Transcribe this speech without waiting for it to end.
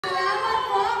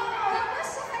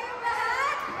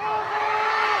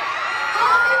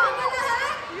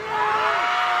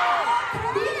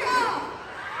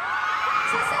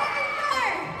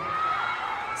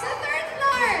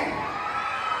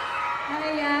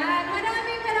Ayan.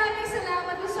 Maraming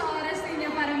salamat po sa oras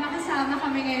ninyo para makasama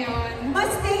kami ngayon.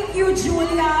 Mas thank you,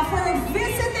 Julia, for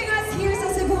visiting us here sa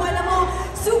Cebu. Alam mo,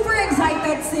 super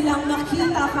excited silang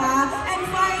makita ka. And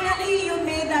finally, you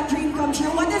made that dream come true.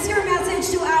 What is your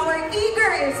message to our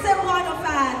eager Cebuano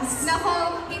fans?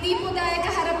 Nako, hindi po dahil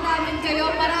kaharap namin kayo.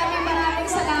 Maraming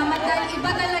salamat dahil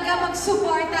iba talaga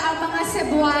magsuporta ang mga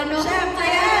Cebuano. Siyempre!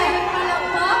 Kaya alam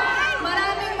mo,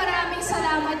 maraming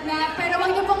salamat na. Pero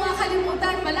huwag niyo pong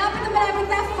makalimutan, malapit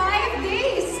na 5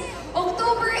 days.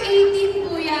 October 18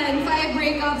 po yan, 5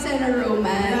 Breakups and a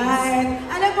Romance. Right.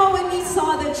 Alam mo, when we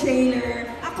saw the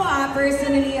trailer, ako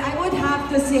personally, I would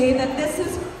have to say that this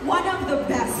is one of the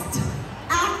best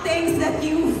actings that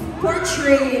you've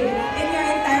portrayed in your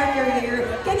entire career.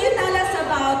 Can you tell us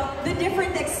about the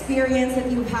different experience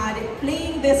that you've had in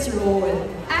playing this role?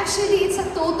 Actually, it's a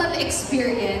total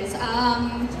experience.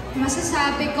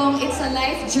 Masasabi kong it's a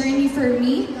life journey for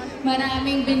me.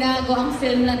 Maraming binago ang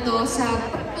film na to sa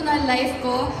personal life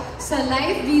ko, sa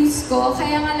life views ko.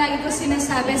 Kaya nga lagi ko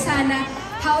sinasabi, sana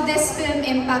how this film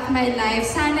impact my life.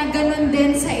 Sana ganun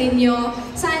din sa inyo.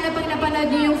 Sana pag napanood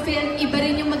niyo yung film, iba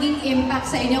rin yung maging impact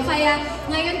sa inyo. Kaya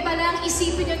ngayon pa lang,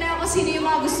 isipin niyo na kung sino yung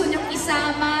mga gusto niyong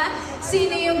isama,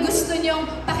 sino yung gusto niyong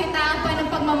pakitaan pa ng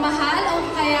pagmamahal, o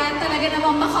kaya talaga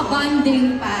namang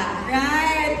makabanding pa.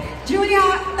 Right. Julia,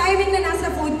 timing na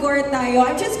nasa food court tayo.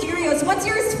 I'm just curious, what's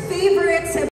your favorite